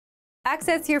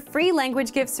Access your free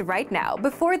language gifts right now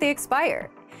before they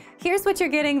expire. Here's what you're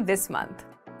getting this month.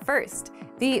 First,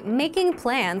 the Making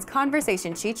Plans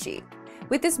Conversation Cheat Sheet.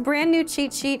 With this brand new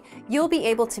cheat sheet, you'll be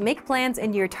able to make plans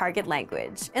in your target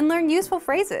language and learn useful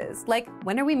phrases like,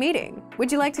 when are we meeting? Would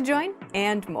you like to join?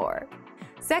 And more.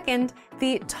 Second,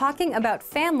 the Talking About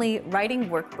Family Writing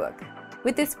Workbook.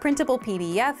 With this printable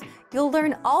PDF, you'll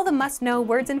learn all the must-know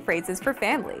words and phrases for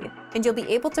family, and you'll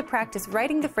be able to practice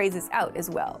writing the phrases out as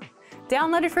well.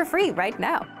 Download it for free right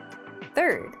now.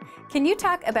 Third, can you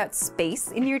talk about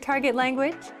space in your target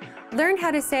language? Learn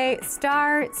how to say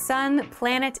star, sun,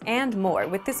 planet, and more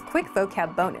with this quick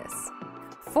vocab bonus.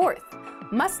 Fourth,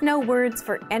 must-know words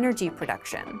for energy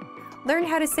production. Learn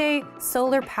how to say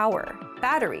solar power,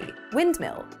 battery,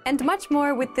 windmill, and much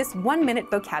more with this 1-minute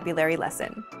vocabulary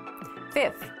lesson.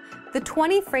 Fifth, the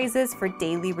 20 phrases for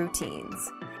daily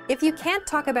routines. If you can't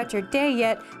talk about your day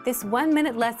yet, this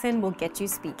 1-minute lesson will get you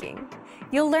speaking.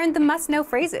 You'll learn the must-know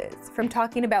phrases, from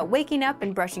talking about waking up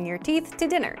and brushing your teeth to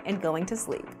dinner and going to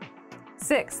sleep.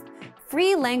 Sixth,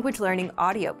 free language learning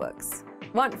audiobooks.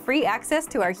 Want free access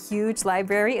to our huge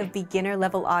library of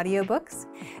beginner-level audiobooks?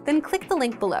 Then click the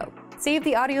link below. Save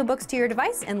the audiobooks to your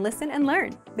device and listen and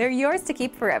learn. They're yours to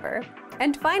keep forever.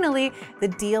 And finally, the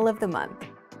deal of the month.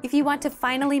 If you want to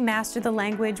finally master the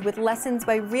language with lessons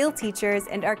by real teachers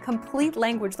and our complete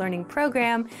language learning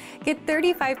program, get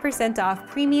 35% off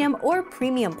Premium or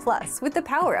Premium Plus with the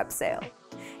Power Up sale.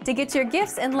 To get your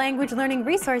gifts and language learning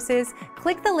resources,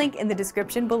 click the link in the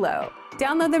description below.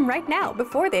 Download them right now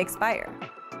before they expire.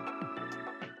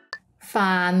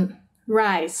 飯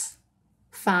rice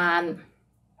飯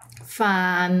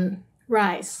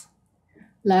rice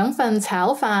 2份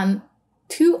炒飯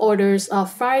 2 orders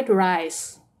of fried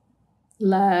rice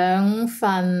 2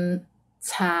份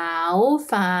炒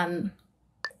飯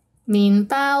麵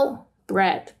包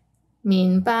bread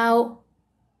麵包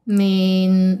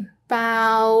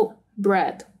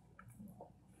bread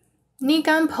呢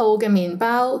間鋪嘅麵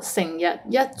包成日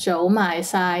一早賣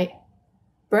晒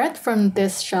Bread from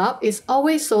this shop is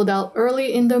always sold out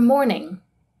early in the morning.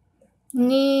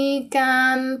 呢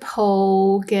間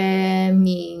鋪嘅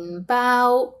麵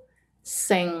包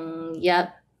成日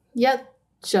一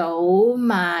早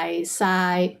賣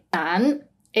晒蛋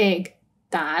egg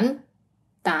蛋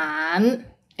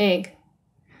egg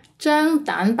將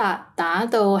蛋白打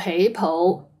到起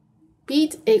泡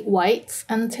beat egg whites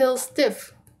until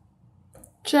stiff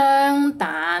將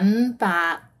蛋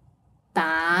白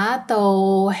打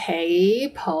到起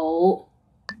泡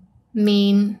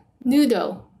麵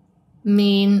noodle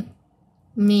麵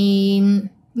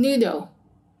noodle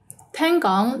聽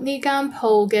講呢間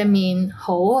鋪嘅麵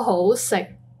好好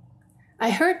食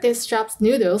I heard this shop's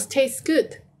noodles taste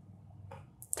good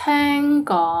聽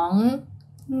講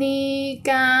呢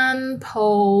間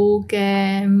鋪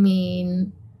嘅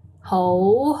麵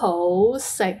好好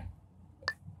食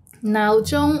鬧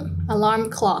鐘 alarm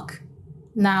clock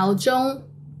鬧鐘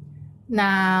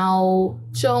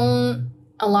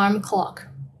alarm clock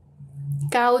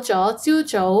校咗朝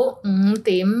早5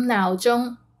點鬧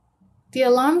鐘 The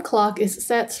alarm clock is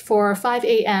set for 5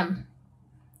 a.m.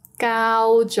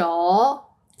 校咗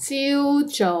朝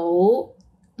早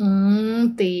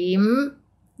5點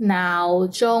鬧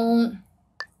鐘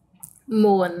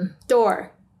門 door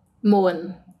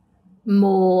門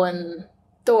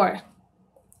door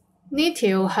呢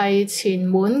條係前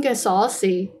門嘅鎖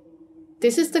匙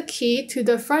This is the key to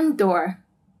the front door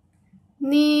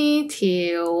呢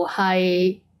條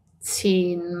係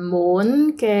前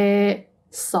門嘅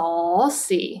鎖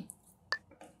匙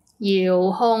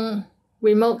遙控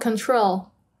remote control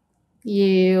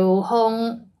遙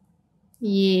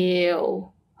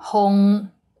控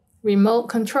remote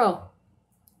control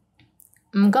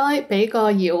唔該俾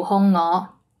個遙控我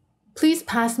Please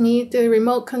pass me the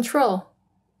remote control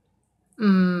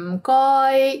唔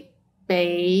該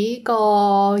俾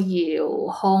個遙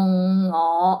控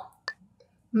我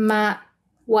抹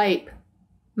wipe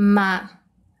抹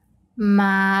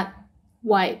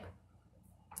wipe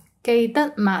記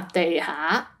得抹地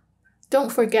下 Don't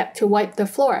forget to wipe the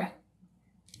floor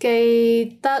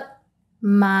記得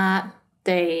抹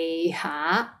地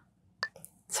下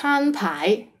餐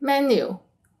牌 menu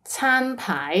餐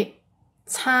牌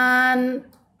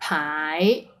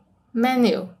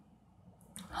menu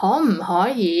可唔可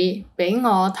以俾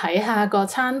我睇下個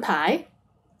餐牌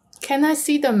Can I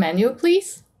see the menu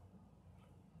please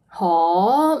可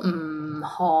唔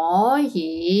可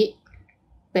以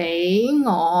俾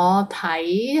我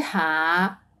睇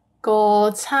下個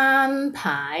餐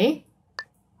牌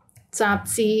雜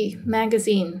誌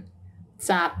magazine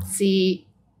雜誌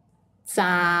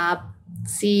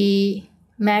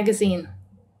magazine。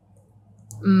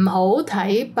唔好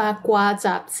睇八卦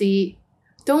雜誌。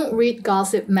Don't read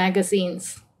gossip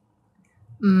magazines。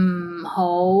唔好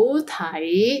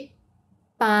睇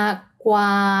八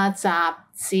卦雜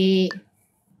誌。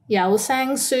有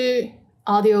聲書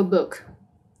audiobook。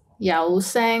有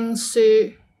聲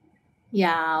書。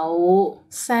有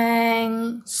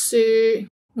聲書。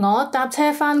我搭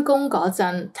車返工嗰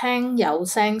陣聽有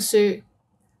聲書。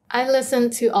I listen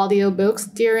to audiobooks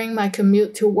during my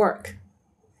commute to work。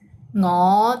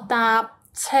我搭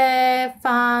車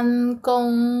返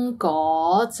工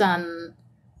嗰陣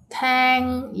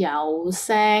聽有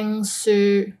聲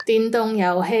書。電動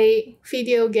遊戲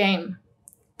video game。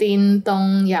電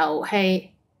動遊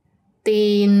戲。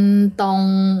電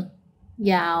動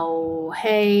遊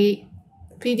戲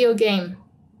video game。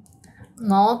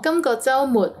我今個週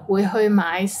末會去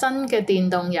買新嘅電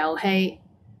動遊戲。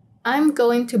I'm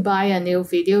going to buy a new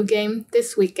video game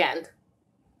this weekend。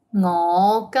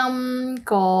我今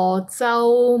個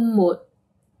週末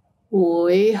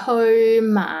會去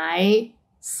買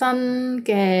新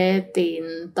嘅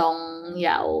電動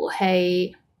遊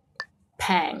戲。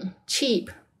平 cheap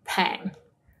平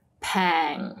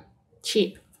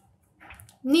cheap。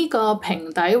呢個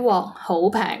平底鑊好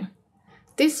平。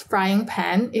This frying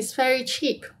pan is very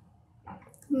cheap。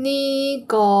呢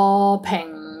個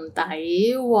平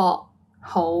底鑊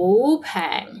好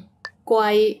平。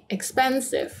貴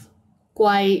expensive。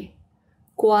貴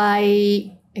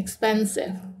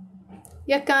expensive。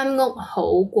一間屋好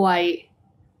貴。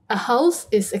A house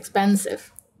is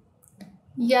expensive。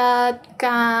一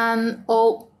間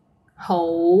屋好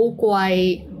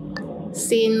貴。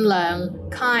善良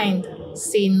kind。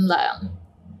善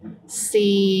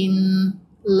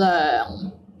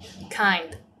良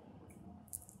kind。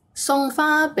送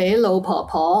花俾老婆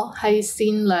婆係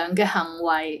善良嘅行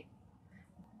為。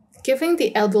Giving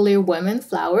the elderly women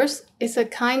flowers is a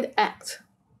kind act。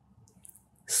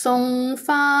送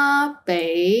花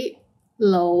俾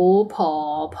老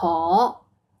婆婆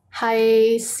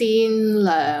係善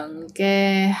良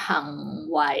嘅行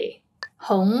為。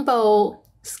恐怖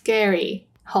scary。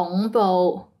恐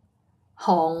怖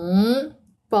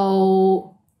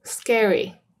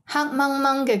scary。黑掹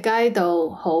掹嘅街道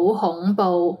好恐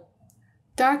怖。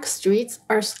Dark streets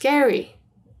are scary。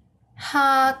黑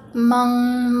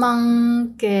掹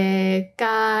掹嘅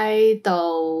街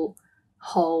道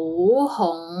好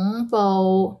恐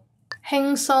怖。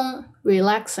輕鬆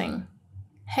relaxing。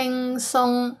輕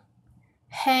鬆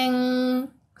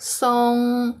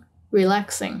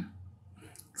relaxing。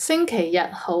星期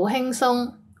日好輕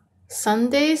鬆。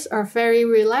Sundays are very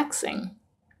relaxing。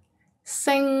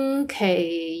星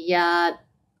期日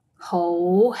好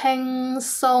輕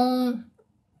鬆。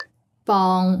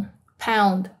磅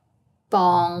pound。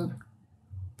磅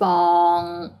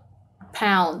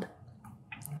pound。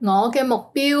我嘅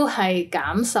目標係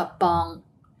減10磅。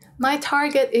My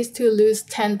target is to lose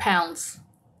 10 pounds。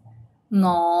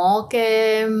我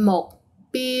嘅目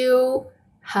標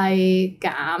係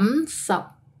減10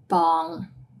磅。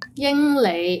英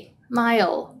里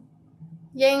mile。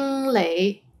英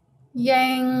里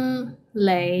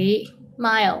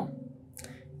mile。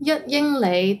1英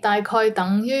里大概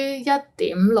等於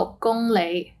 1.6 公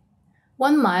里。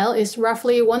1 mile is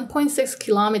roughly 1.6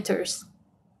 kilometers。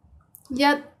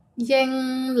1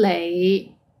英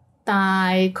里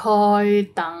大概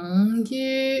等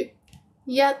於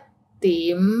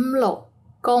 1.6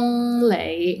 公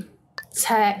里。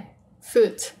尺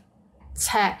foot。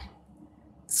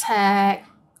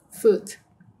foot。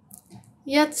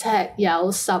一尺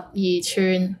有12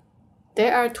寸。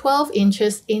There are 12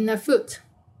 inches in a foot。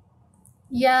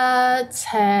一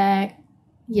尺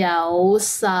有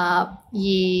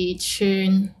12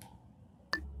寸。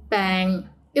病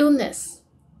illness。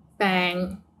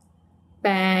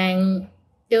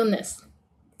illness。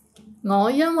我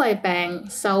因為病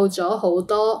瘦咗好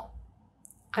多。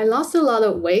I lost a lot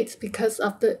of weight because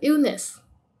of the illness。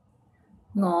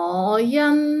我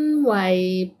因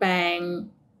為病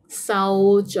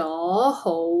瘦咗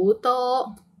好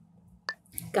多。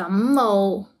感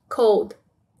冒 cold。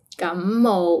感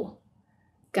冒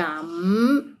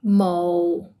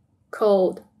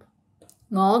cold。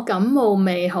我感冒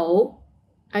未好。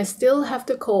I still have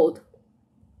the cold。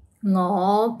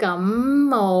我感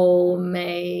冒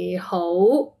未好。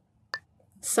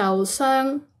受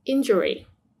傷 injury。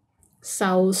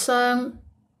受傷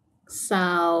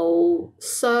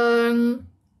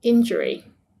injury。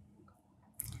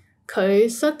佢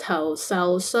膝頭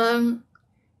受傷。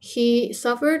He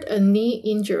suffered a knee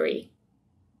injury。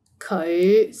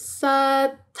佢膝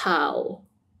頭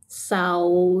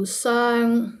受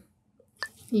傷。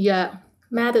藥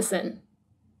medicine。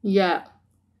藥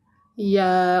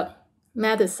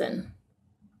medicine。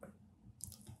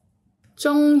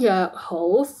中藥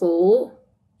好苦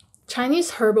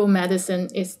Chinese herbal medicine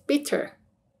is bitter。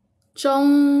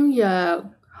中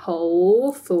藥好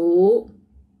苦。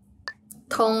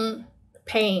痛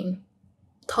pain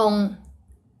痛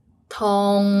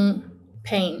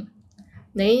pain。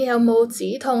你有冇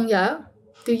止痛藥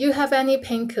Do you have any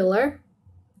painkiller？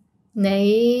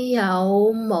 你有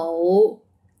冇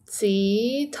止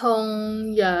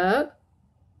痛藥？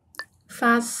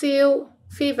發燒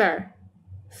fever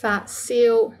發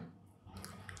燒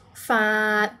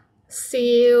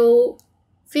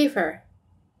fever。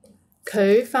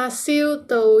佢發燒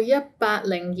到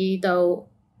102度。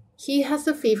He has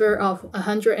a fever of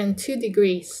 102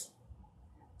 degrees。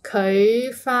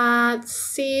佢發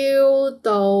燒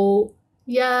到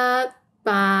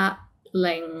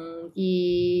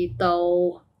102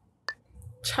度。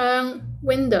窗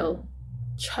window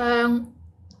窗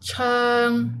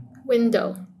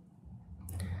window。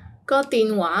個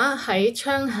電話喺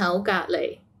窗口隔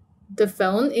離。The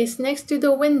phone is next to the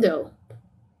window。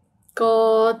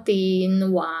個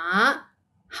電話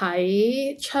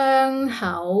喺窗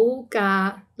口隔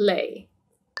離。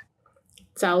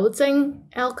酒精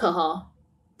alcohol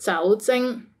酒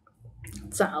精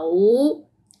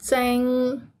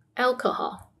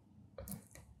alcohol。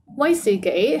威士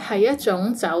忌係一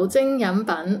種酒精飲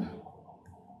品。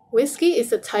Whiskey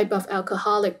is a type of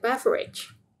alcoholic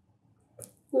beverage。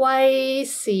威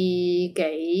士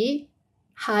忌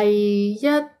係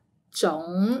一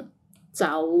種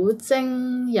酒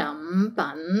精飲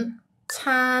品。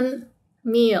餐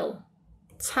meal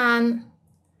餐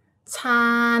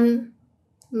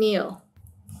meal。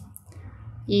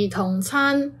兒童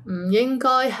餐唔應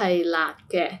該係辣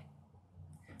嘅。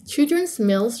Children's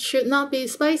meals should not be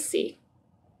spicy。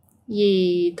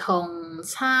兒童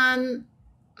餐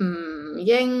唔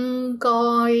應該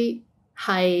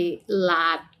係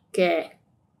辣嘅。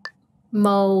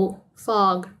霧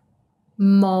fog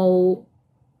霧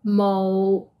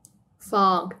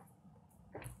fog。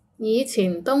以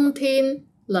前冬天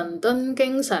倫敦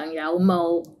經常有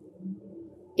霧。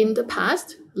In the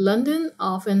past, London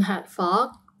often had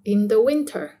fog in the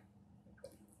winter。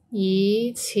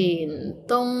以前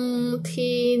冬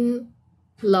天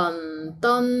倫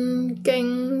敦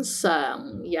經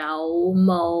常有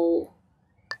霧。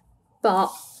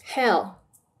薄 hell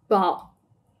薄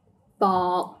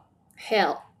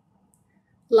hell。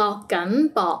落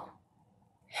緊雹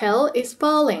Hell is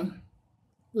falling。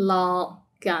落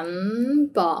緊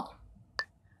雹。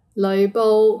雷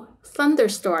暴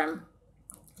thunderstorm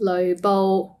雷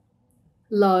暴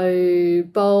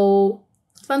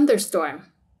thunderstorm。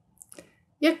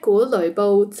一股雷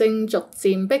暴正逐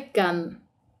漸逼近。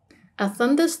A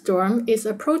thunderstorm is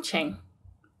approaching。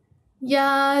一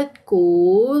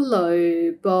股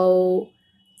雷暴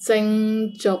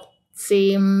正逐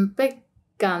漸逼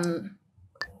近。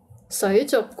水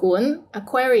族館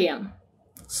aquarium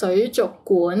水族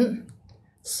館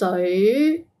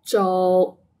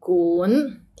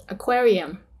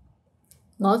aquarium。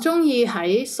我鍾意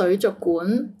喺水族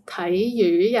館睇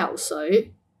魚游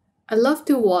水。I love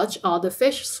to watch all the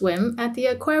fish swim at the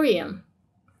aquarium。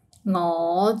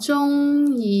我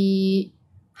鍾意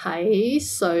喺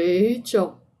水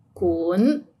族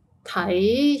館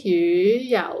睇魚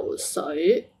游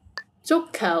水。足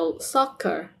球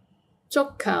soccer 足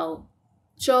球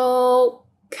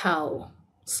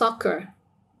soccer。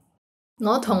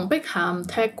我同碧咸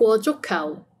踢過足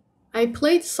球。I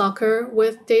played soccer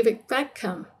with David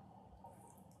Beckham。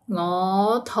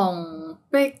我同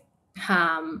碧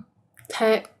咸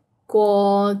踢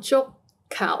過足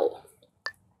球。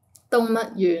動物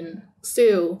園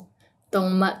zoo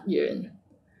動物園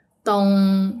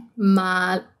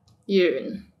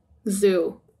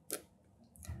zoo。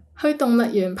去動物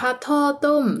園拍拖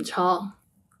都唔錯。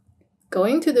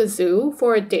Going to the zoo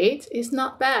for a date is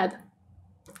not bad。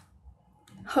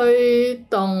去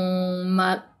動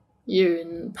物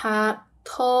園拍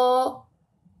拖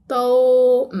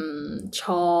都唔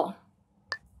錯。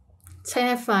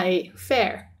車費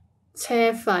fare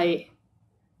車費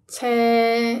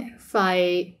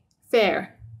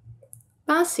fare。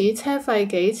巴士車費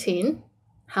幾錢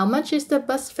How much is the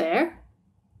bus fare？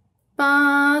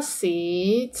 巴士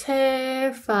車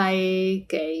費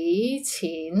幾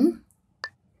錢？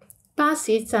巴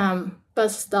士站 bus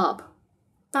stop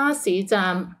巴士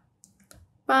站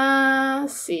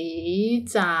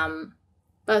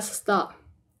bus stop。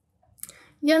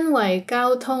因為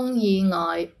交通意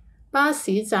外，巴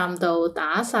士站度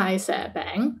打晒蛇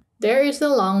餅。There is a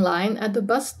long line at the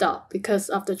bus stop because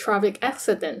of the traffic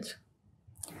accident。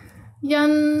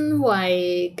因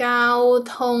為交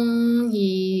通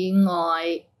意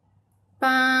外，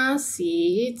巴士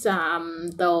站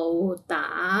度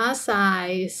打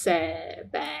晒蛇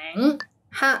餅。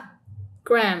克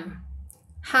gram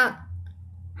克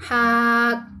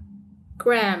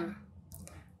gram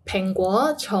蘋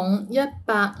果重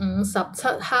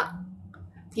157克。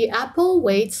The apple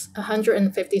weighs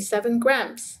 157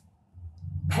 grams.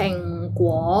 蘋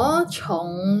果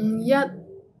重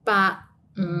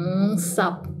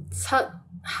157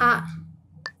克。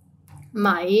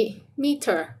米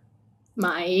meter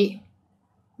米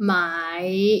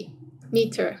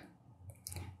meter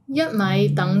 1米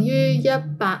等於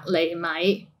100厘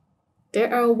米。There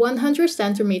are 100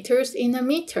 centimeters in a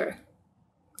meter.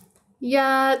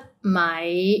 1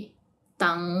米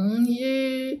等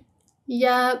於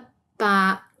100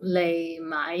厘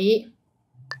米。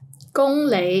公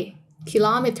里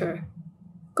kilometer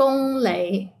公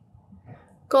里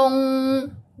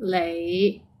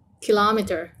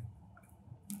kilometer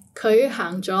佢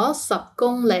行咗10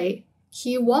公里。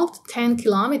He walked 10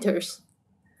 kilometers.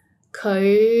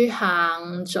 佢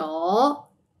行咗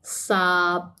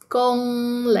10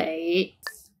公里。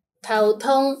頭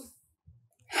痛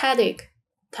headache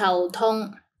頭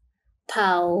痛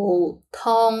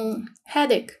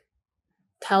headache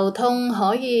頭痛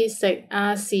可以食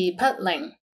阿士匹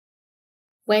靈。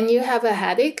When you have a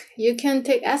headache, you can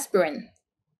take aspirin.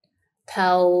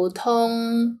 頭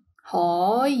痛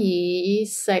可以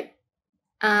食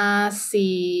阿士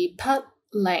匹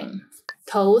靈。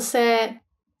肚瀉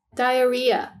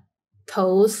diarrhea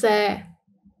肚瀉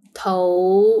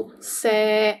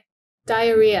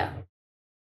diarrhea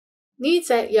呢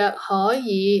隻藥可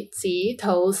以止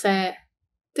肚瀉。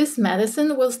This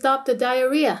medicine will stop the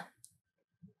diarrhea.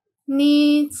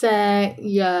 呢隻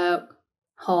藥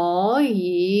可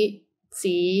以止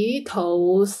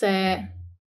肚瀉。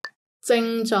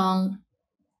症狀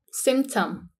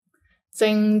symptom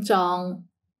症狀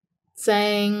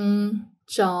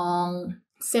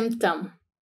symptom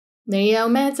你有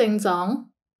咩症狀？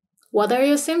 What are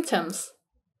your symptoms?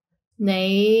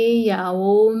 你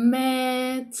有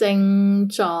咩症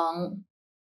狀？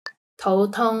肚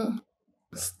痛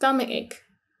stomachache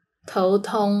肚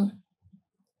痛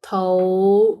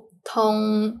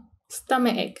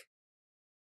stomachache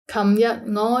琴日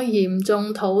我嚴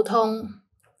重肚痛。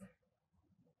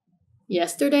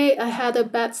Yesterday I had a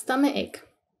bad stomachache.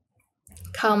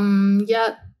 琴日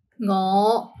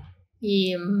我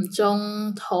嚴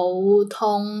重肚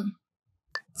痛。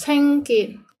清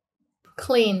潔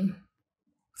clean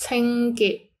清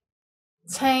潔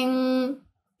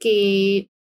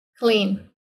clean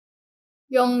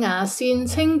用牙線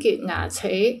清潔牙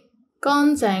齒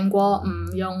乾淨過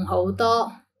唔用好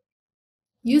多。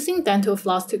Using dental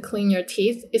floss to clean your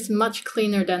teeth is much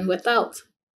cleaner than without.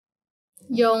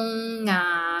 用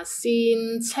牙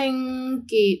線清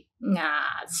潔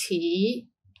牙齒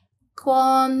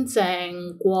乾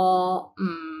淨過唔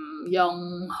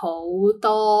用好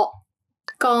多。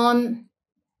乾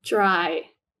dry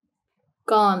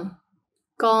乾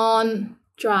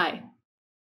dry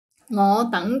我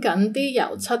等緊啲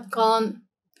油漆乾。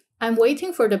I'm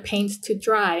waiting for the paint to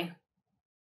dry.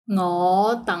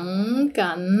 我等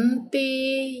緊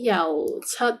啲油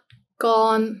漆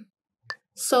乾。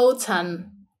掃塵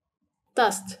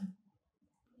dust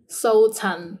掃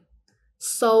塵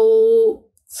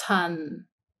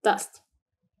dust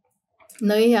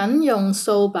女人用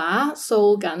掃把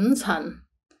掃緊塵。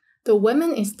The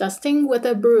woman is dusting with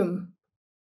a broom.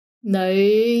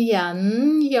 女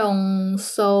人用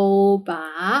掃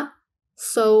把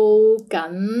掃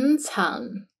緊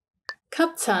塵。吸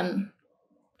塵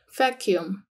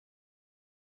vacuum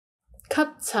吸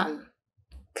塵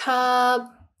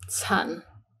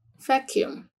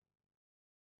vacuum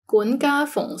管家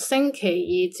逢星期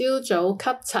二朝早吸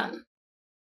塵。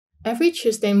Every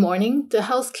Tuesday morning, the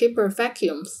housekeeper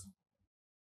vacuums.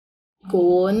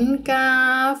 管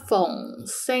家逢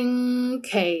星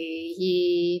期二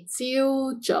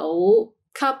朝早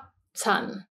吸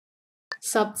塵。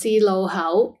十字路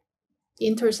口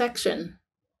intersection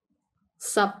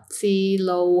十字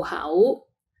路口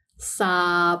十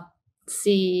字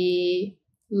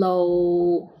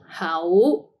路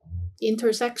口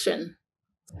intersection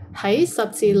喺十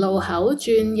字路口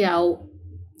轉右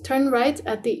turn right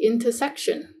at the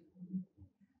intersection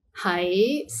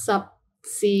喺十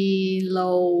字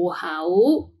路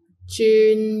口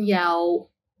轉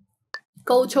右。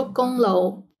高速公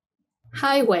路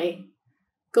highway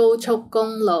高速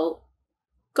公路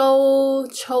高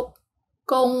速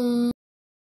公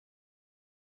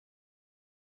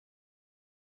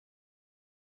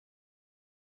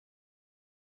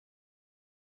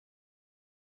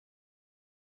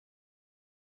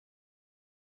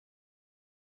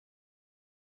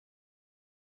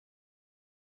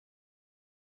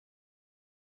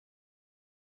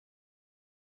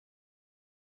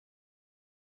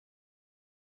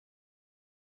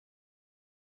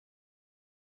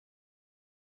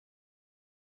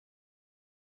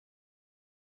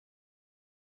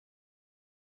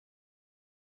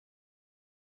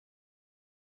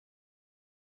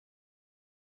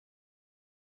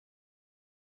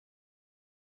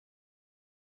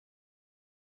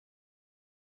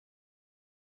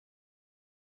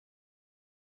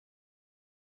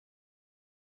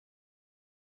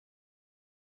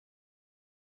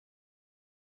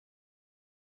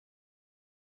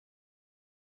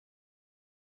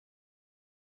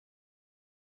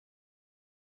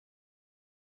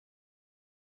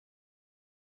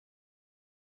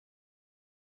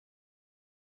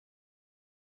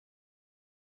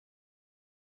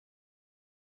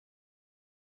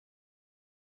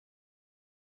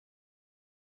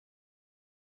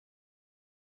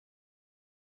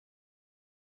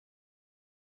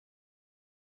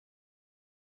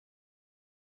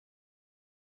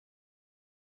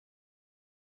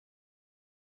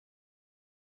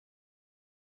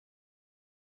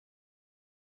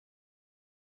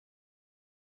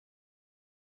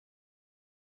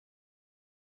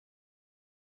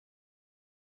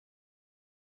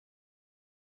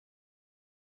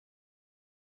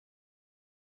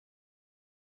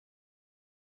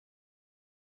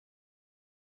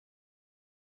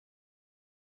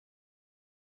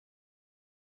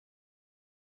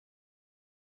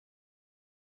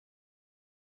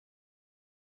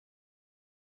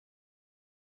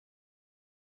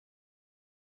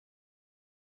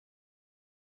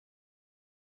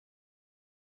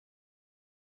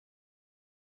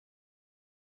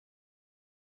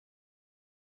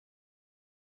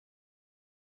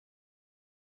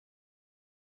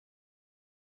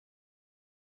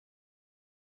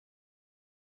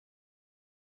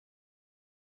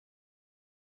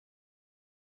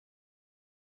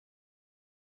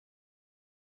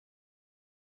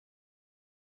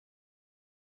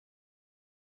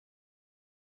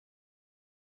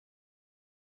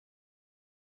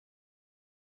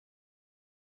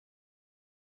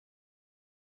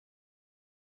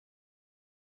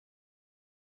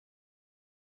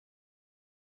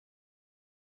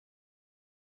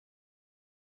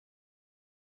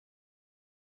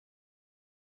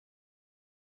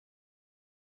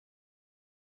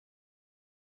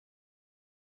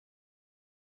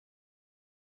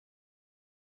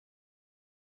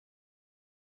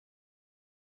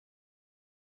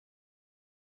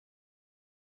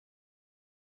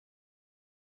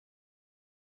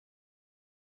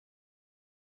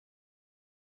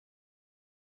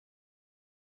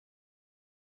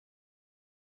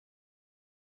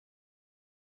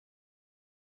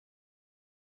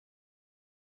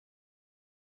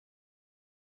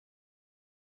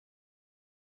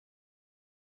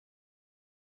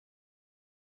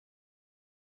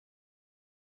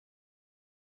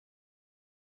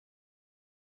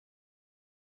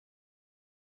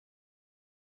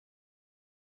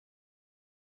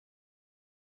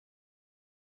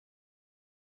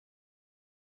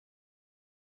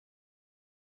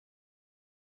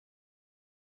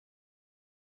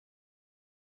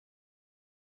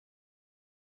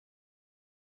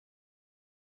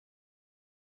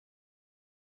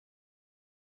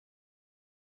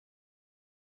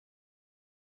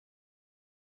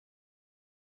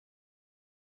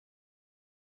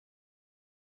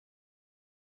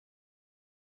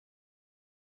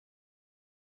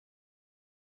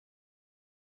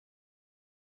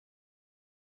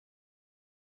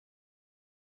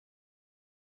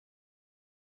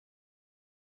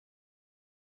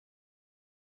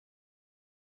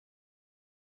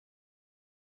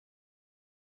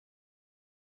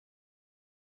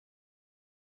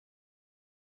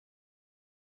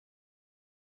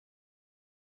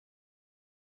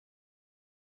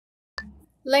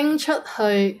拎出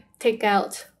去 take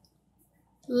out，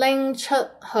 拎出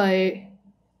去，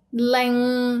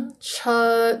拎出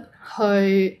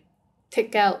去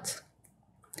take out。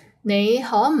你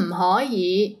可唔可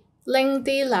以拎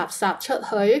啲垃圾出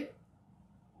去？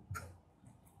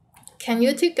 Can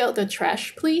you take out the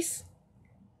trash, please?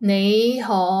 你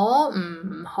可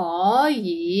唔可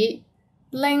以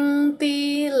拎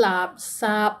啲垃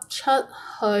圾出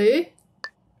去？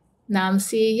男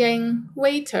侍應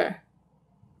waiter，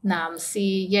 男侍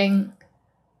應，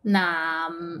男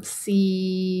侍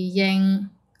應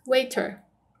waiter，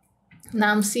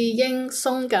 男侍應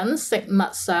送緊食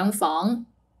物上房。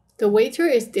The waiter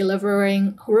is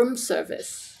delivering room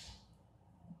service。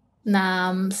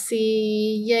男侍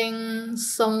應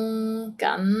送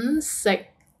緊食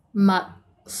物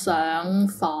上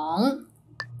房。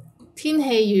天氣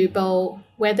預報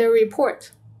weather report，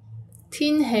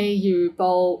 天氣預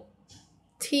報，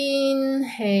天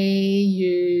氣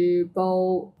預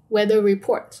報 weather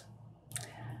report。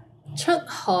出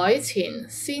海前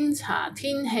先查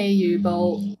天氣預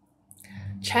報。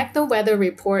Check the weather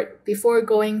report before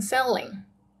going sailing。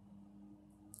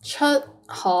出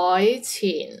海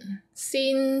前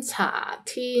先查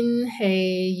天氣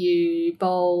預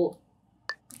報。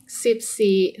攝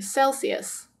氏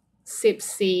Celsius， 攝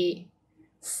氏，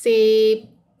攝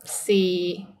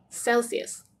氏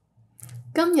Celsius。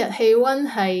今日氣温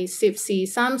係攝氏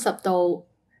30度。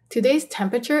Today's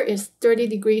temperature is 30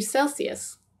 degrees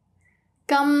Celsius。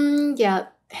今日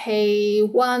氣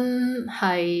温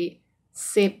係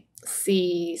攝氏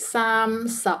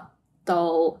30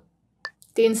度。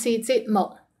電視節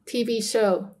目 TV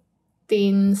show，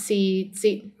 電視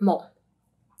節目，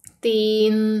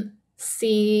電視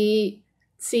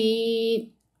節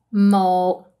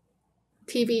目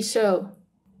TV show。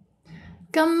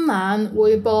今晚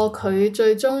會播佢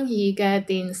最鍾意嘅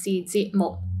電視節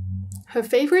目。Her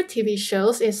favorite TV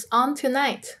shows is on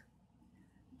tonight。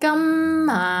今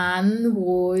晚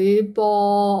會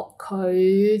播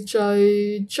佢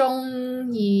最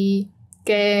鍾意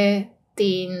嘅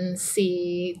電視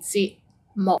節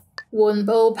目。緩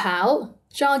步跑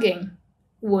jogging，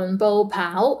 緩步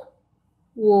跑，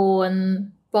緩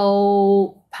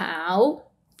步跑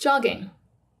jogging。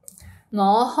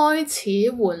我開始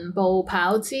緩步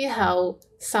跑之後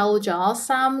瘦咗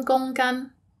3公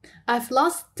斤。I've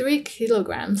lost 3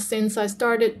 kilograms since I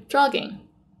started jogging。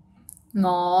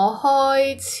我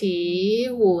開始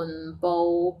緩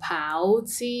步跑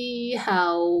之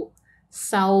後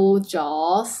瘦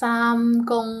咗3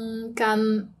公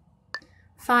斤。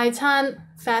快餐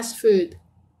fast food，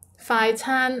 快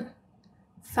餐，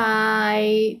快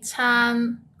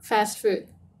餐 fast food。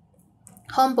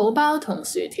漢堡包同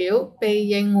薯條被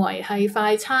認為係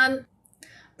快餐。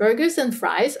Burgers and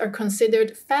fries are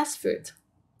considered fast food。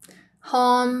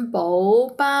漢堡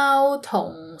包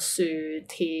同薯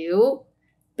條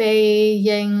被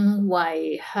認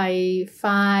為係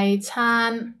快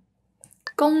餐。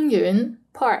公園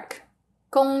park，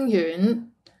 公園，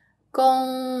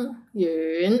公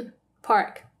園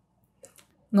park。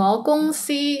我公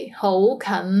司好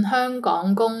近香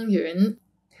港公園。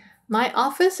My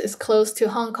office is close to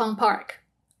Hong Kong Park。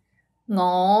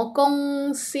我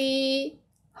公司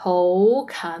好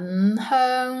近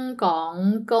香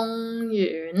港公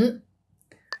園。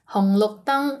紅綠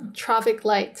燈 traffic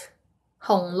light，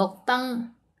 紅綠燈，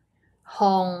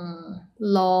紅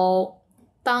綠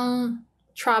燈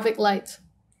traffic light。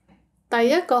第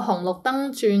一個紅綠燈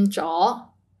轉左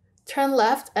turn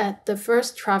left at the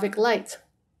first traffic light。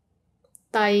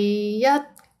第一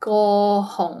個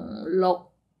紅綠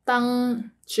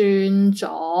燈轉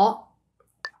左。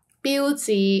標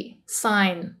誌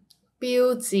sign，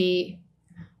 標誌，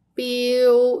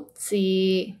標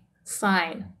誌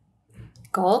sign。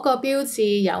嗰個標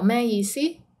誌有咩意思？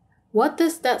 What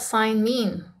does that sign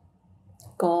mean？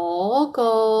 嗰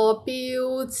個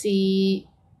標誌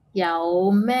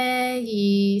有咩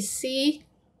意思？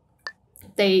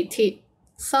地鐵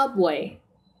subway，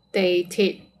 地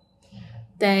鐵，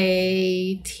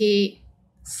地鐵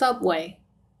subway。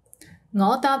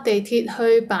我搭地鐵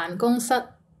去辦公室。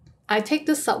I take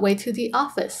the subway to the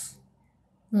office。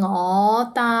我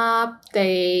搭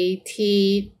地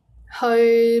鐵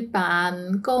去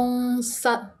辦公室。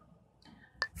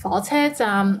火車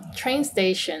站 train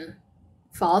station，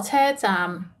 火車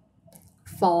站，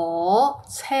火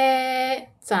車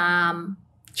站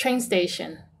train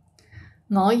station。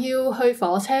我要去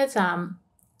火車站。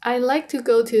I like to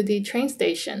go to the train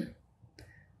station。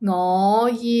我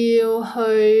要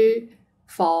去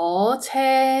火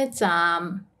車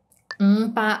站。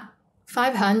500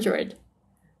 500，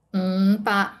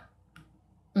 500，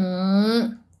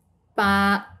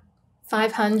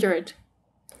 500。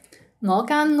我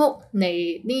間屋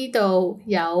離呢度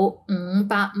有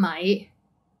500米。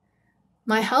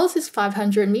My house is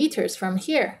 500 meters from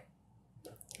here.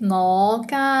 我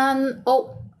間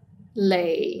屋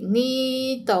離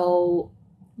呢度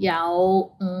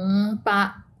有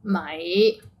500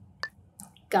米。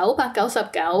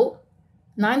999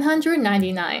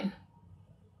 999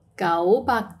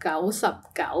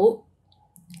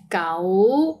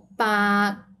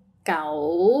 999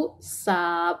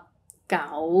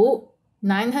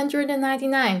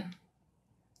 999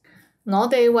 我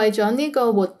哋為咗呢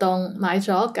個活動買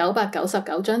咗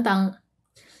999張凳。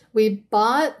We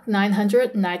bought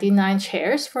 999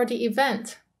 chairs for the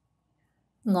event.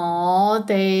 我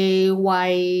哋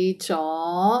為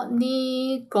咗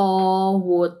呢個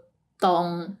活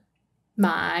動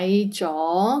買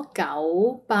咗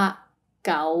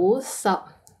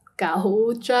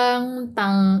999張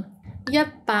凳。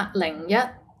101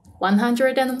 101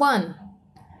 101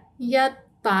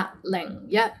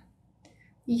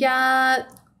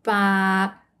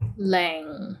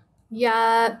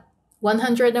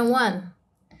 101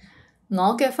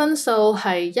我嘅分數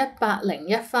係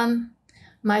101分。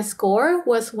My score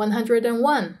was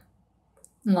 101.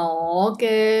 我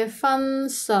嘅分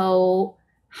數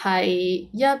係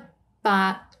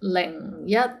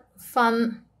101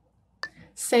分。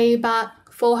400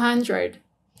 400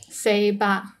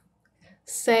 400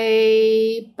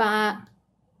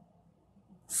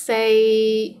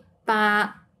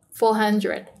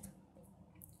 400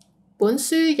 本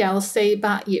書有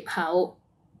400頁厚。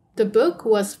The book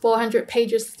was 400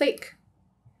 pages thick.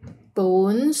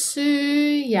 本書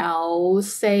有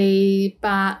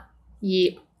400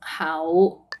頁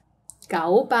厚。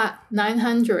900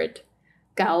 900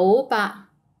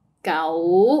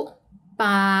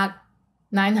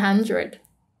 900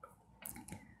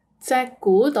 隻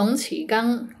古董匙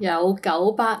羹有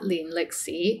900年歷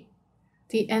史。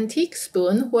The antique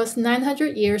spoon was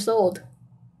 900 years old.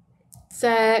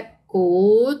 隻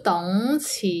古董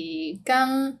匙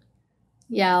羹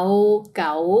有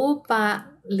900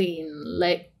年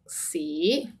歷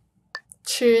史。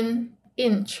寸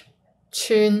inch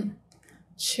寸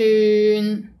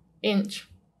inch。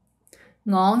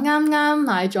我啱啱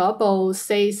買咗部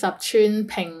40寸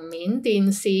平面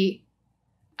電視。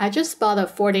I just bought a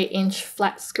 40-inch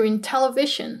flat-screen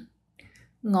television.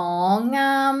 我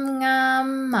啱啱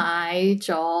買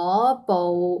咗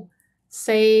部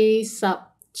40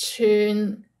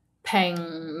寸平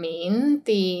面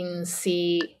電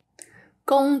視。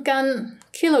公斤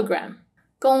kilogram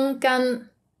公斤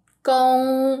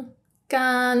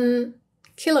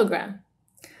kilogram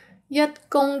 1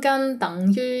公斤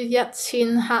等於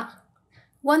1000克。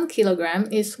1 kilogram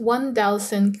is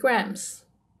 1000 grams.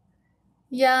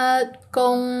 1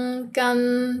公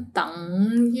斤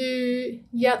等於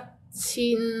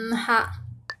1000克。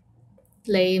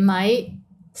厘米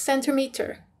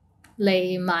centimeter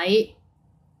厘米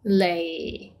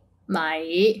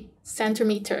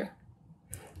centimeter。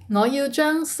我要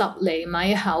張10厘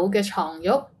米厚嘅床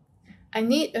褥。I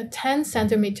need a 10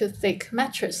 centimeter thick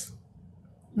mattress.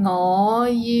 我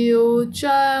要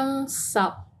張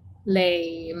10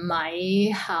厘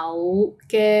米厚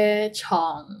嘅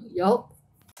床褥。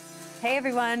Hey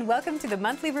everyone, welcome to the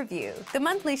Monthly Review, the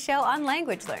monthly show on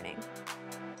language learning,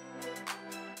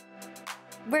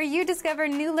 where you discover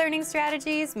new learning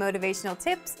strategies, motivational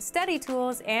tips, study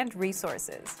tools, and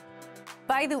resources.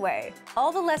 By the way,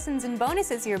 all the lessons and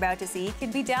bonuses you're about to see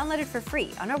can be downloaded for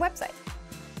free on our website.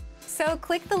 So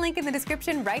click the link in the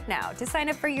description right now to sign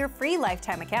up for your free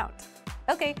lifetime account.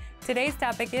 Okay, today's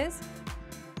topic is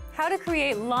how to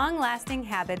create long-lasting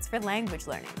habits for language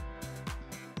learning.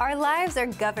 Our lives are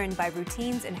governed by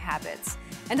routines and habits,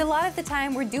 and a lot of the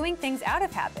time we're doing things out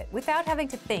of habit without having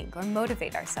to think or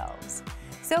motivate ourselves.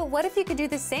 So what if you could do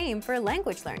the same for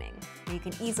language learning? You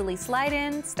can easily slide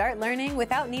in, start learning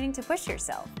without needing to push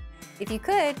yourself. If you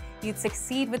could, you'd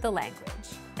succeed with the language.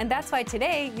 And that's why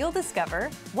today you'll discover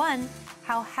 1.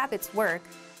 How habits work,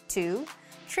 2.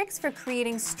 Tricks for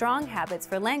creating strong habits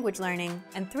for language learning,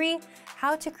 and 3.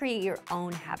 How to create your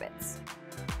own habits.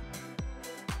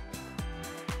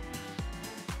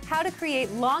 How to create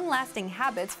long-lasting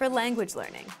habits for language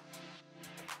learning.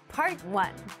 Part 1.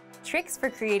 Tricks for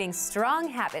creating strong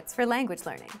habits for language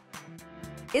learning.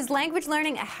 Is language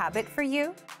learning a habit for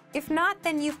you? If not,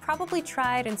 then you've probably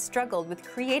tried and struggled with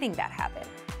creating that habit.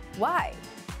 Why?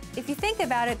 If you think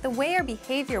about it, the way our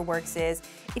behavior works is,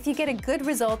 if you get a good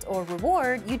result or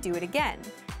reward, you do it again.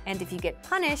 And if you get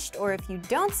punished, or if you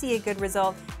don't see a good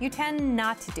result, you tend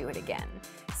not to do it again.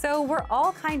 So we're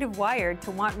all kind of wired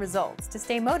to want results, to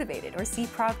stay motivated or see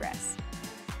progress.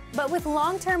 But with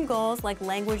long-term goals like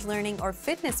language learning or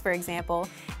fitness, for example,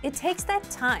 it takes that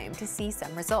time to see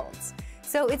some results.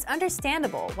 So it's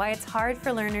understandable why it's hard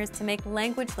for learners to make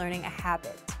language learning a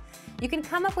habit. You can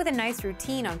come up with a nice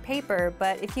routine on paper,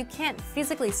 but if you can't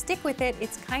physically stick with it,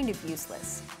 it's kind of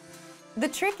useless. The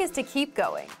trick is to keep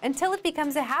going until it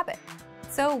becomes a habit.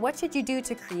 So what should you do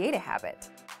to create a habit?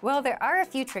 Well, there are a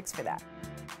few tricks for that.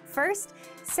 First,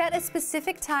 set a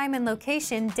specific time and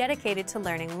location dedicated to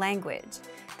learning language.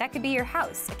 That could be your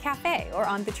house, a cafe, or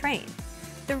on the train.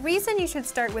 The reason you should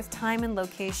start with time and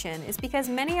location is because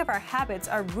many of our habits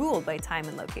are ruled by time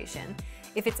and location.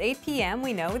 If it's 8 p.m.,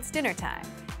 we know it's dinner time.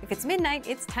 If it's midnight,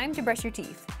 it's time to brush your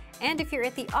teeth. And if you're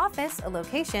at the office, a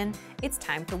location, it's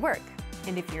time to work.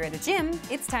 And if you're at a gym,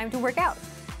 it's time to work out.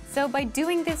 So by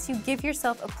doing this, you give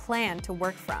yourself a plan to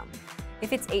work from.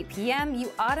 If it's 8 p.m.,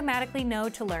 you automatically know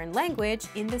to learn language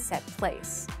in the set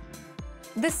place.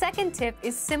 The second tip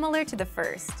is similar to the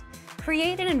first.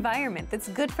 Create an environment that's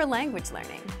good for language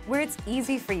learning, where it's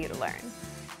easy for you to learn.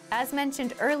 As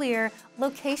mentioned earlier,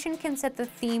 location can set the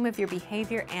theme of your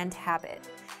behavior and habit.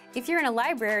 If you're in a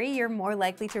library, you're more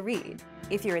likely to read.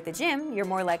 If you're at the gym, you're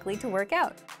more likely to work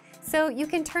out. So you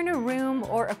can turn a room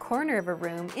or a corner of a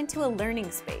room into a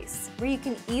learning space where you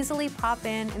can easily pop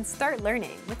in and start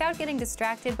learning without getting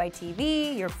distracted by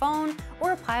TV, your phone,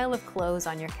 or a pile of clothes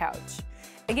on your couch.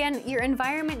 Again, your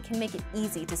environment can make it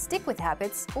easy to stick with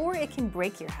habits, or it can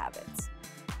break your habits.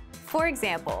 For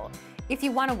example, if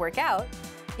you want to work out,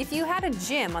 if you had a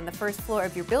gym on the first floor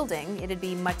of your building, it'd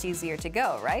be much easier to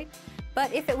go, right?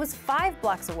 But if it was 5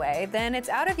 blocks away, then it's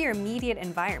out of your immediate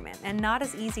environment and not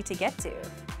as easy to get to.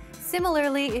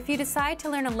 Similarly, if you decide to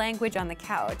learn a language on the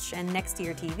couch and next to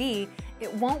your TV,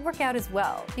 it won't work out as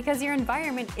well because your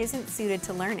environment isn't suited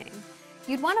to learning.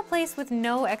 You'd want a place with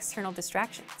no external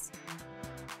distractions.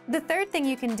 The third thing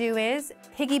you can do is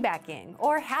piggybacking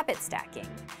or habit stacking.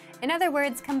 In other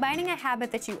words, combining a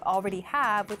habit that you already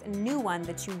have with a new one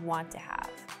that you want to have.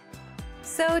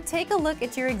 So take a look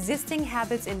at your existing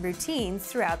habits and routines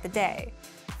throughout the day.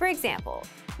 For example,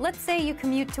 let's say you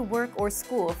commute to work or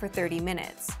school for 30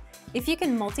 minutes. If you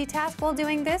can multitask while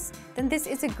doing this, then this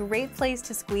is a great place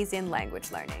to squeeze in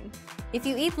language learning. If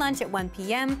you eat lunch at 1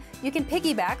 p.m., you can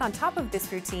piggyback on top of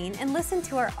this routine and listen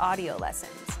to our audio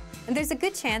lessons. And there's a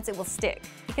good chance it will stick,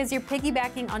 because you're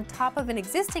piggybacking on top of an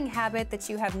existing habit that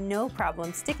you have no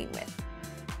problem sticking with.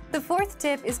 The fourth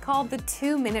tip is called the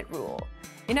 2-minute rule.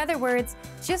 In other words,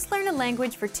 just learn a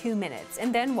language for 2 minutes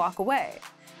and then walk away.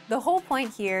 The whole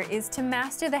point here is to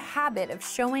master the habit of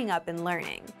showing up and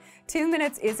learning. 2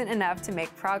 minutes isn't enough to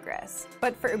make progress,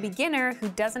 but for a beginner who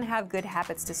doesn't have good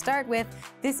habits to start with,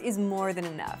 this is more than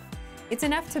enough. It's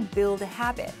enough to build a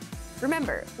habit.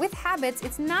 Remember, with habits,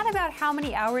 it's not about how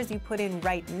many hours you put in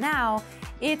right now,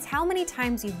 it's how many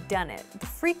times you've done it, the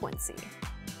frequency.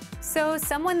 So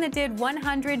someone that did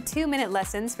 100 2-minute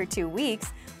lessons for 2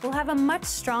 weeks will have a much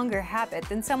stronger habit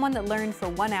than someone that learned for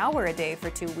 1 hour a day for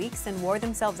 2 weeks and wore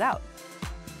themselves out.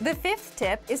 The fifth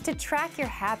tip is to track your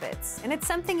habits, and it's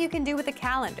something you can do with a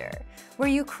calendar, where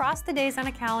you cross the days on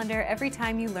a calendar every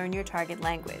time you learn your target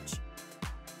language.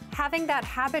 Having that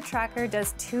habit tracker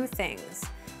does 2 things.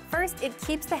 First, it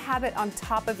keeps the habit on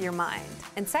top of your mind,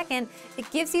 and second, it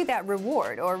gives you that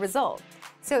reward or result.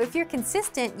 So if you're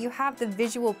consistent, you have the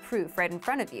visual proof right in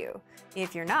front of you.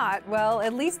 If you're not, well,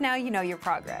 at least now you know your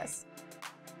progress.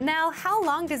 Now, how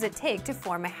long does it take to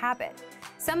form a habit?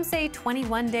 Some say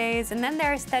 21 days, and then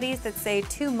there are studies that say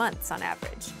 2 months on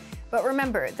average. But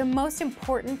remember, the most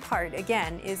important part,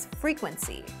 again, is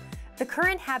frequency. The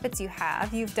current habits you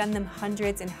have, you've done them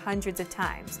hundreds and hundreds of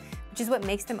times, which is what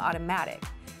makes them automatic.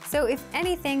 So if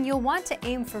anything, you'll want to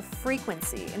aim for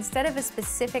frequency instead of a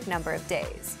specific number of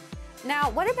days.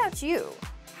 Now, what about you?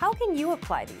 How can you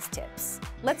apply these tips?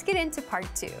 Let's get into part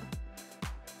 2.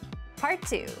 Part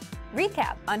 2.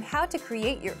 Recap on how to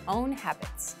create your own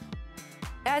habits.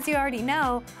 As you already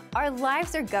know, our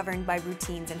lives are governed by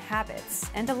routines and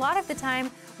habits, and a lot of the time,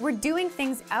 we're doing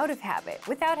things out of habit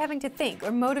without having to think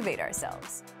or motivate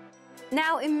ourselves.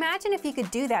 Now, imagine if you could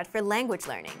do that for language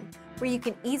learning, where you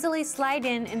can easily slide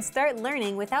in and start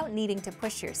learning without needing to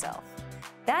push yourself.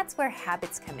 That's where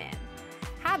habits come in.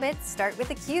 Habits start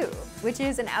with a cue, which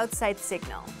is an outside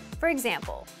signal. For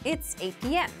example, it's 8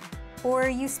 p.m., or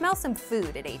you smell some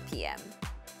food at 8 p.m.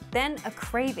 Then a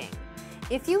craving.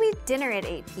 If you eat dinner at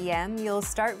 8 p.m., you'll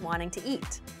start wanting to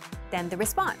eat. Then the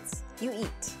response, you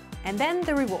eat. And then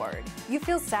the reward, you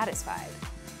feel satisfied.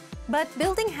 But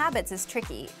building habits is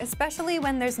tricky, especially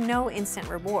when there's no instant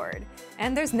reward.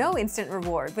 And there's no instant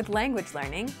reward with language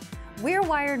learning. We're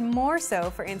wired more so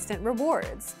for instant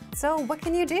rewards. So what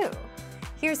can you do?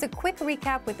 Here's a quick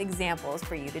recap with examples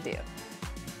for you to do.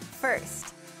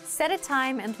 First, set a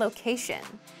time and location.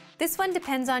 This one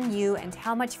depends on you and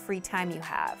how much free time you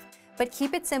have. But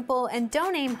keep it simple and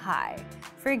don't aim high.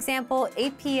 For example,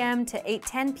 8 p.m. to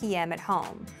 8:10 p.m. at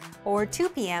home, or 2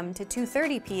 p.m. to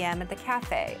 2:30 p.m. at the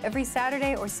cafe every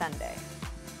Saturday or Sunday.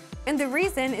 And the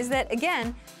reason is that,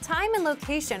 again, time and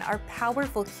location are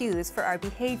powerful cues for our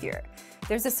behavior.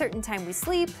 There's a certain time we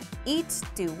sleep, eat,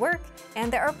 do work,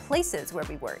 and there are places where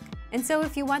we work. And so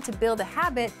if you want to build a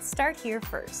habit, start here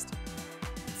first.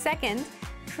 Second,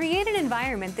 create an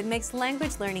environment that makes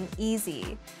language learning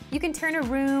easy. You can turn a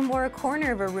room or a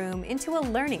corner of a room into a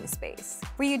learning space,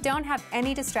 where you don't have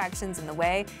any distractions in the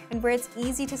way and where it's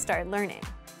easy to start learning.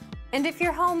 And if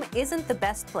your home isn't the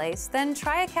best place, then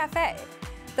try a cafe.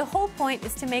 The whole point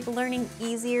is to make learning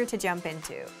easier to jump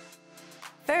into.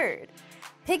 Third,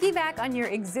 piggyback on your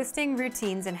existing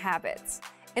routines and habits.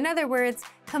 In other words,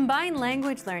 combine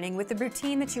language learning with the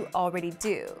routine that you already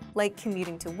do, like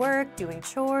commuting to work, doing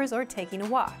chores, or taking a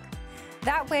walk.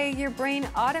 That way, your brain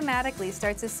automatically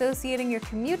starts associating your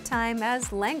commute time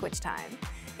as language time,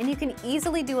 and you can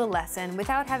easily do a lesson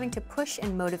without having to push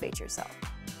and motivate yourself.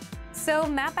 So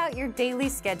map out your daily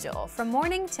schedule from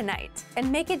morning to night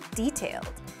and make it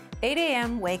detailed. 8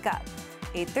 a.m. wake up,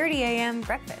 8:30 a.m.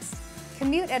 breakfast,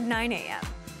 commute at 9 a.m.,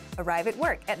 arrive at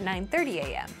work at 9:30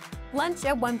 a.m., lunch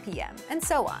at 1 p.m., and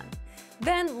so on.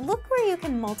 Then look where you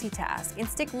can multitask and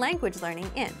stick language learning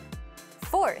in.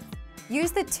 Fourth,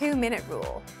 use the 2-minute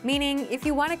rule, meaning if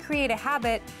you want to create a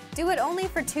habit, do it only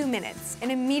for 2 minutes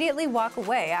and immediately walk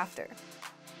away after.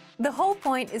 The whole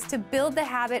point is to build the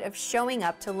habit of showing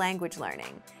up to language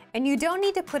learning. And you don't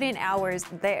need to put in hours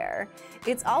there.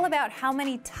 It's all about how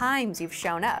many times you've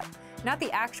shown up, not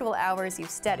the actual hours you've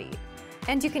studied.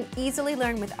 And you can easily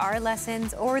learn with our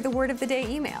lessons or the word of the day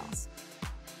emails.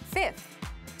 Fifth,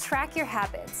 track your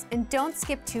habits and don't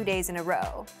skip 2 days in a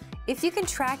row. If you can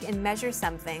track and measure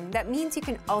something, that means you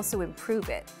can also improve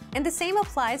it. And the same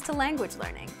applies to language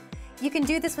learning. You can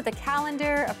do this with a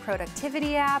calendar, a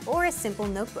productivity app, or a simple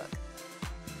notebook.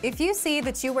 If you see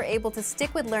that you were able to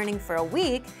stick with learning for a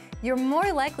week, you're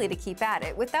more likely to keep at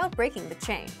it without breaking the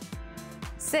chain.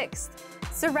 Sixth,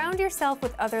 surround yourself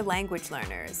with other language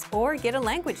learners or get a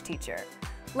language teacher.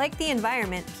 Like the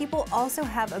environment, people also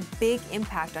have a big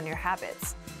impact on your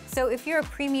habits. So if you're a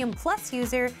Premium Plus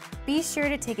user, be sure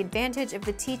to take advantage of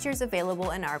the teachers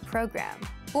available in our program.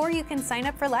 Or you can sign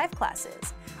up for live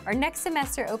classes. Our next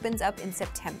semester opens up in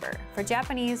September for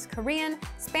Japanese, Korean,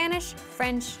 Spanish,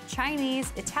 French,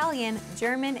 Chinese, Italian,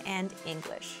 German, and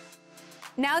English.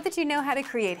 Now that you know how to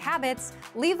create habits,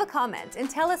 leave a comment and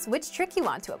tell us which trick you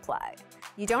want to apply.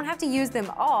 You don't have to use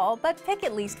them all, but pick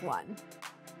at least one.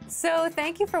 So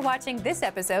thank you for watching this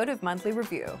episode of Monthly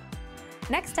Review.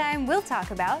 Next time, we'll talk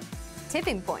about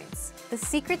tipping points, the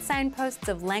secret signposts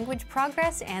of language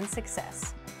progress and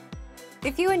success.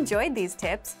 If you enjoyed these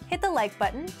tips, hit the like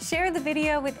button, share the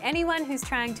video with anyone who's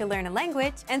trying to learn a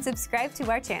language, and subscribe to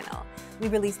our channel. We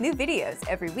release new videos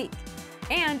every week.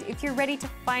 And if you're ready to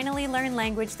finally learn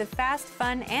language the fast,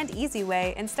 fun, and easy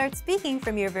way and start speaking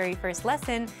from your very first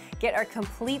lesson, get our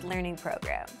complete learning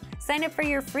program. Sign up for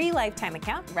your free lifetime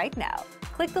account right now.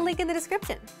 Click the link in the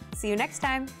description. See you next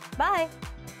time. Bye!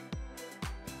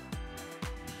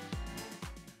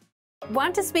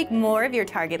 Want to speak more of your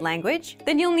target language?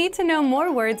 Then you'll need to know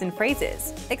more words and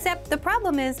phrases. Except the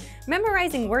problem is,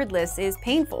 memorizing word lists is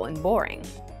painful and boring.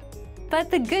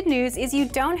 But the good news is you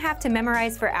don't have to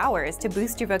memorize for hours to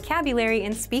boost your vocabulary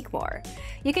and speak more.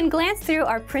 You can glance through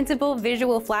our printable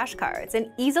visual flashcards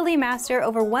and easily master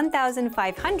over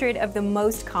 1,500 of the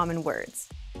most common words.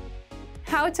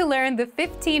 How to learn the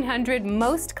 1,500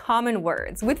 most common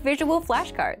words with visual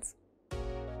flashcards.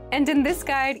 And in this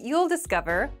guide, you'll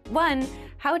discover 1.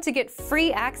 How to get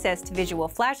free access to visual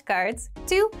flashcards,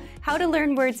 2. How to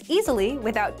learn words easily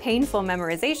without painful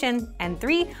memorization, and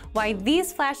 3. Why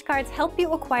these flashcards help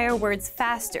you acquire words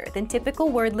faster than typical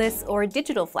word lists or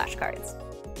digital flashcards.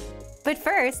 But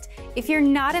first, if you're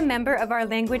not a member of our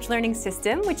language learning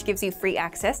system, which gives you free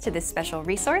access to this special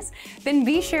resource, then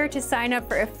be sure to sign up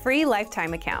for a free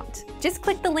lifetime account. Just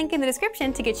click the link in the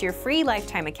description to get your free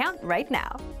lifetime account right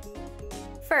now.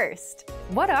 First,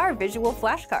 what are visual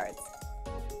flashcards?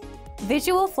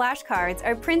 Visual flashcards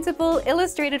are printable,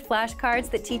 illustrated flashcards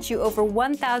that teach you over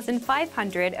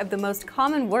 1,500 of the most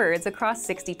common words across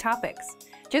 60 topics.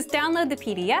 Just download the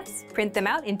PDFs, print them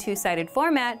out in two-sided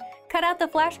format, cut out the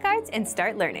flashcards, and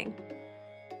start learning.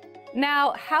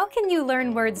 Now, how can you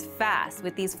learn words fast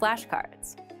with these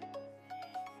flashcards?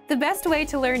 The best way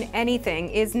to learn anything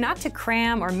is not to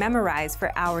cram or memorize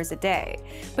for hours a day,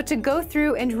 but to go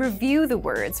through and review the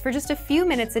words for just a few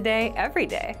minutes a day every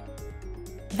day.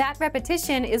 That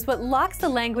repetition is what locks the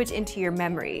language into your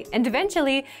memory, and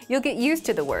eventually you'll get used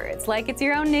to the words like it's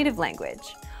your own native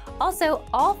language. Also,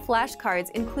 all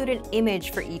flashcards include an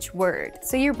image for each word,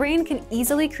 so your brain can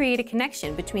easily create a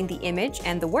connection between the image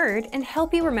and the word and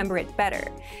help you remember it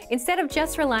better, instead of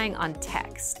just relying on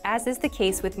text, as is the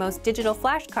case with most digital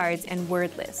flashcards and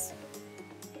word lists.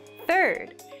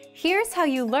 Third, here's how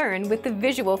you learn with the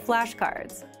visual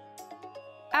flashcards.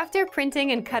 After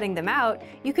printing and cutting them out,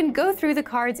 you can go through the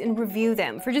cards and review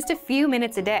them for just a few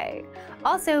minutes a day.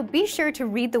 Also, be sure to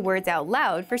read the words out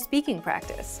loud for speaking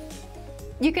practice.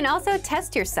 You can also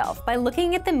test yourself by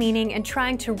looking at the meaning and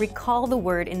trying to recall the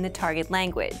word in the target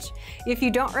language. If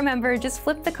you don't remember, just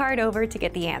flip the card over to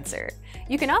get the answer.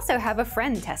 You can also have a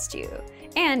friend test you.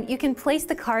 And you can place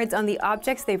the cards on the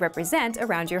objects they represent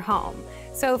around your home.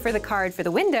 So for the card for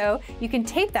the window, you can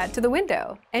tape that to the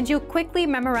window, and you'll quickly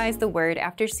memorize the word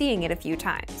after seeing it a few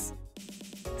times.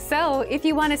 So, if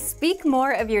you want to speak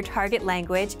more of your target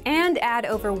language and add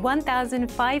over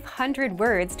 1,500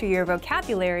 words to your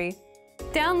vocabulary,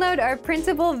 download our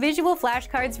printable visual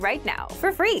flashcards right now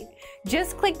for free.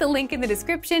 Just click the link in the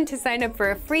description to sign up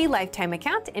for a free lifetime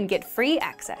account and get free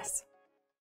access.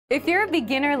 If you're a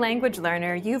beginner language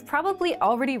learner, you've probably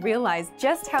already realized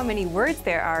just how many words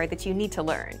there are that you need to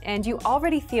learn, and you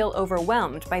already feel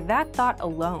overwhelmed by that thought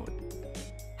alone.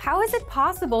 How is it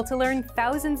possible to learn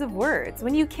thousands of words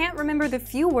when you can't remember the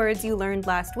few words you learned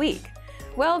last week?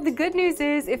 Well, the good news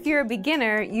is, if you're a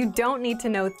beginner, you don't need to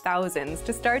know thousands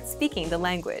to start speaking the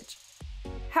language.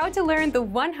 How to learn the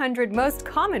 100 most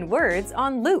common words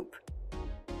on loop.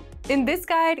 In this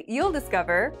guide, you'll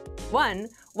discover 1.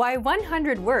 Why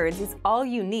 100 words is all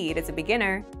you need as a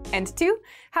beginner, and 2.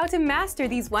 How to master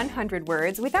these 100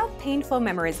 words without painful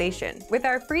memorization with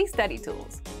our free study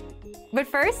tools. But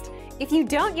first, if you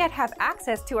don't yet have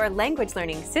access to our language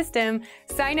learning system,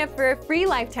 sign up for a free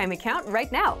lifetime account right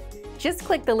now. Just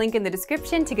click the link in the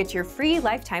description to get your free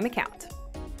lifetime account.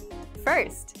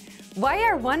 First, why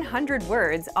are 100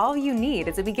 words all you need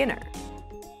as a beginner?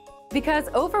 Because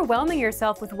overwhelming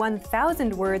yourself with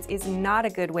 1,000 words is not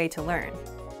a good way to learn.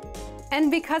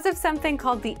 And because of something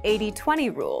called the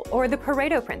 80-20 rule, or the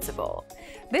Pareto principle.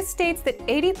 This states that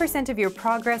 80% of your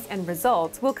progress and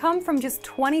results will come from just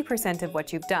 20% of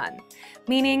what you've done,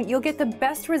 meaning you'll get the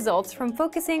best results from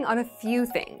focusing on a few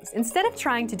things instead of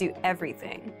trying to do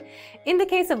everything. In the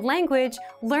case of language,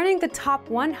 learning the top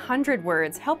 100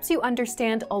 words helps you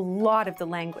understand a lot of the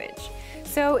language.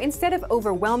 So instead of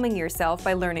overwhelming yourself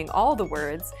by learning all the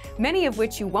words, many of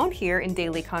which you won't hear in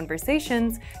daily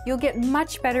conversations, you'll get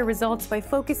much better results by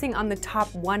focusing on the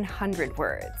top 100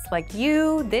 words, like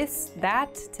you, this,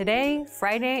 that, today,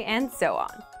 Friday, and so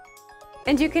on.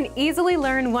 And you can easily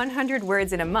learn 100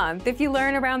 words in a month if you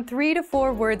learn around 3 to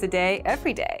 4 words a day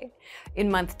every day. In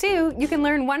month 2, you can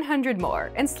learn 100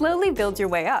 more and slowly build your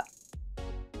way up.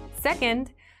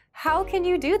 Second, how can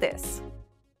you do this?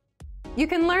 You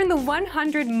can learn the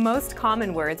 100 most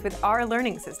common words with our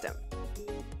learning system.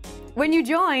 When you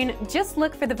join, just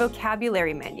look for the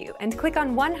vocabulary menu and click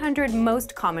on 100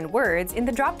 most common words in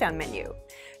the drop-down menu.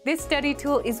 This study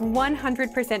tool is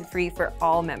 100% free for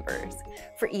all members.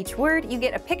 For each word, you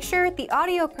get a picture, the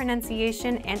audio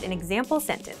pronunciation, and an example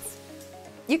sentence.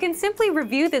 You can simply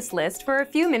review this list for a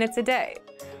few minutes a day.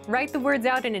 Write the words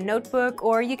out in a notebook,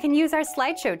 or you can use our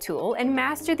slideshow tool and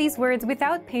master these words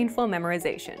without painful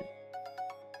memorization.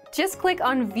 Just click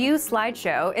on View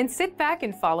Slideshow and sit back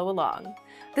and follow along.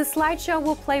 The slideshow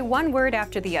will play one word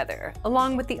after the other,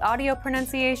 along with the audio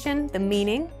pronunciation, the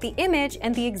meaning, the image,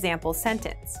 and the example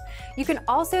sentence. You can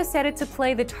also set it to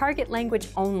play the target language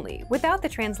only, without the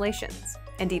translations.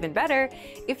 And even better,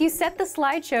 if you set the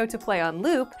slideshow to play on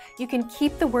loop, you can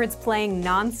keep the words playing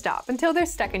non-stop until they're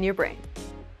stuck in your brain.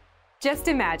 Just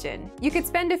imagine, you could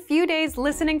spend a few days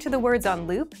listening to the words on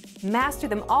loop, master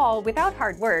them all without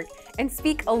hard work, and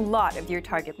speak a lot of your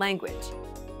target language.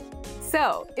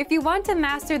 So, if you want to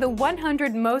master the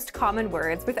 100 most common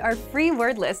words with our free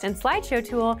word list and slideshow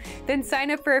tool, then sign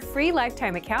up for a free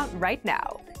lifetime account right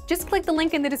now. Just click the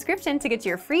link in the description to get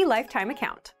your free lifetime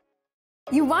account.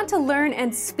 You want to learn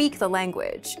and speak the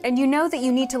language, and you know that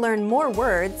you need to learn more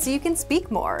words so you can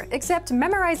speak more, except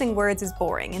memorizing words is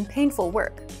boring and painful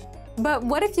work. But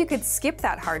what if you could skip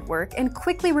that hard work and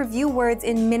quickly review words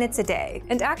in minutes a day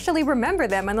and actually remember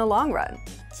them in the long run?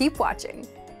 Keep watching.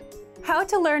 How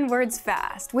to learn words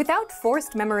fast without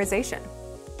forced memorization.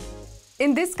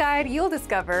 In this guide, you'll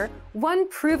discover 1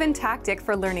 proven tactic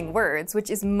for learning words, which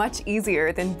is much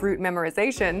easier than brute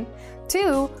memorization,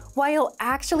 2 why you'll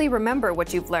actually remember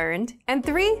what you've learned, and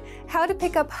 3 how to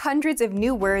pick up hundreds of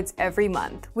new words every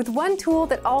month with one tool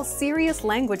that all serious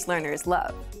language learners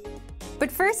love.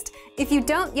 But first, if you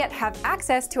don't yet have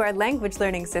access to our language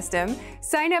learning system,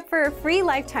 sign up for a free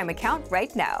lifetime account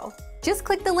right now. Just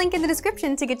click the link in the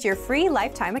description to get your free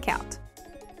lifetime account.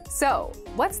 So,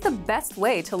 what's the best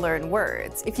way to learn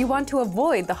words if you want to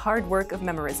avoid the hard work of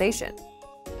memorization?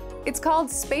 It's called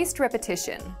spaced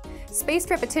repetition. Spaced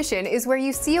repetition is where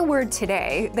you see a word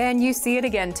today, then you see it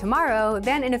again tomorrow,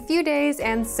 then in a few days,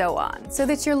 and so on, so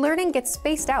that your learning gets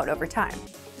spaced out over time.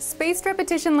 Spaced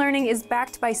repetition learning is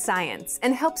backed by science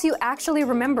and helps you actually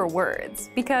remember words,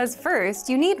 because first,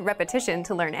 you need repetition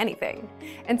to learn anything.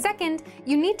 And second,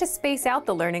 you need to space out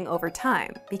the learning over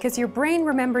time, because your brain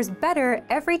remembers better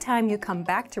every time you come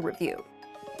back to review.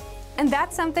 And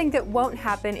that's something that won't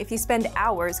happen if you spend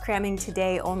hours cramming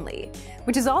today only,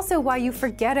 which is also why you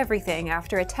forget everything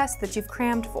after a test that you've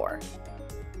crammed for.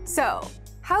 So,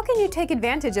 how can you take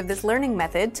advantage of this learning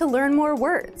method to learn more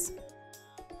words?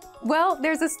 Well,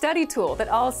 there's a study tool that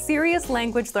all serious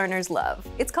language learners love.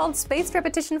 It's called Spaced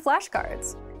Repetition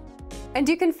Flashcards. And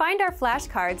you can find our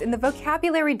flashcards in the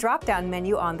vocabulary drop-down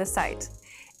menu on the site.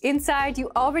 Inside,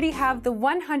 you already have the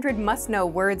 100 must-know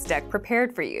words deck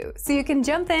prepared for you, so you can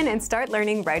jump in and start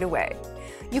learning right away.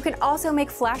 You can also make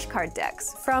flashcard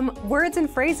decks from words and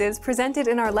phrases presented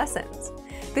in our lessons,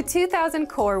 the 2000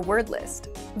 core word list,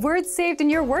 words saved in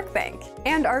your workbank,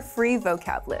 and our free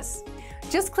vocab list.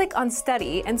 Just click on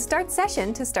Study and Start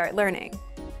Session to start learning.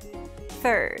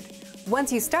 Third, once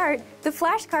you start, the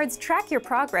flashcards track your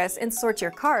progress and sort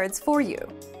your cards for you.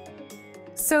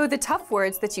 So the tough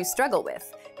words that you struggle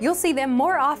with, you'll see them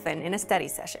more often in a study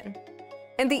session.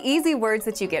 And the easy words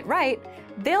that you get right,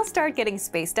 they'll start getting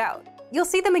spaced out. You'll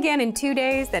see them again in 2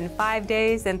 days, then 5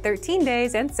 days, then 13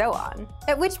 days, and so on.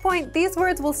 At which point, these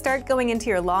words will start going into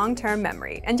your long-term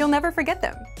memory, and you'll never forget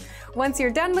them. Once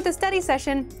you're done with the study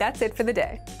session, that's it for the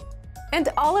day. And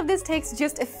all of this takes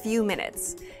just a few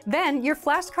minutes. Then your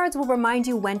flashcards will remind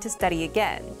you when to study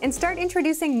again and start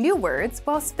introducing new words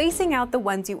while spacing out the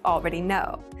ones you already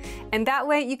know. And that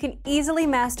way you can easily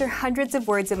master hundreds of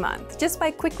words a month just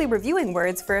by quickly reviewing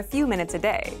words for a few minutes a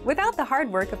day without the hard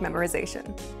work of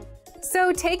memorization.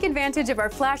 So take advantage of our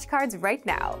flashcards right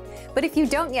now. But if you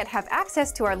don't yet have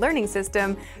access to our learning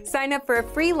system, sign up for a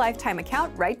free lifetime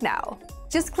account right now.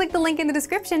 Just click the link in the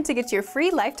description to get your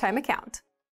free lifetime account.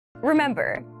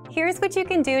 Remember, here's what you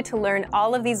can do to learn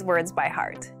all of these words by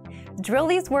heart. Drill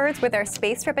these words with our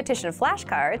spaced repetition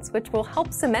flashcards, which will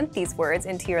help cement these words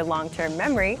into your long-term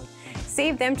memory.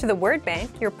 Save them to the word bank,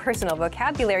 your personal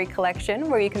vocabulary collection,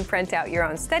 where you can print out your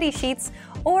own study sheets,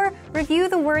 or review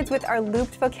the words with our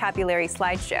looped vocabulary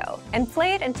slideshow, and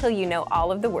play it until you know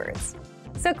all of the words.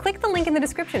 So click the link in the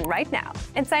description right now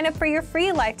and sign up for your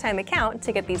free lifetime account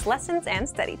to get these lessons and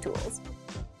study tools.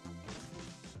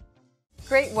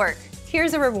 Great work!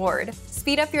 Here's a reward.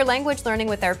 Speed up your language learning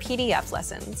with our PDF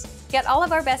lessons. Get all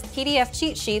of our best PDF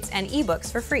cheat sheets and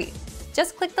ebooks for free.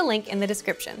 Just click the link in the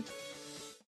description.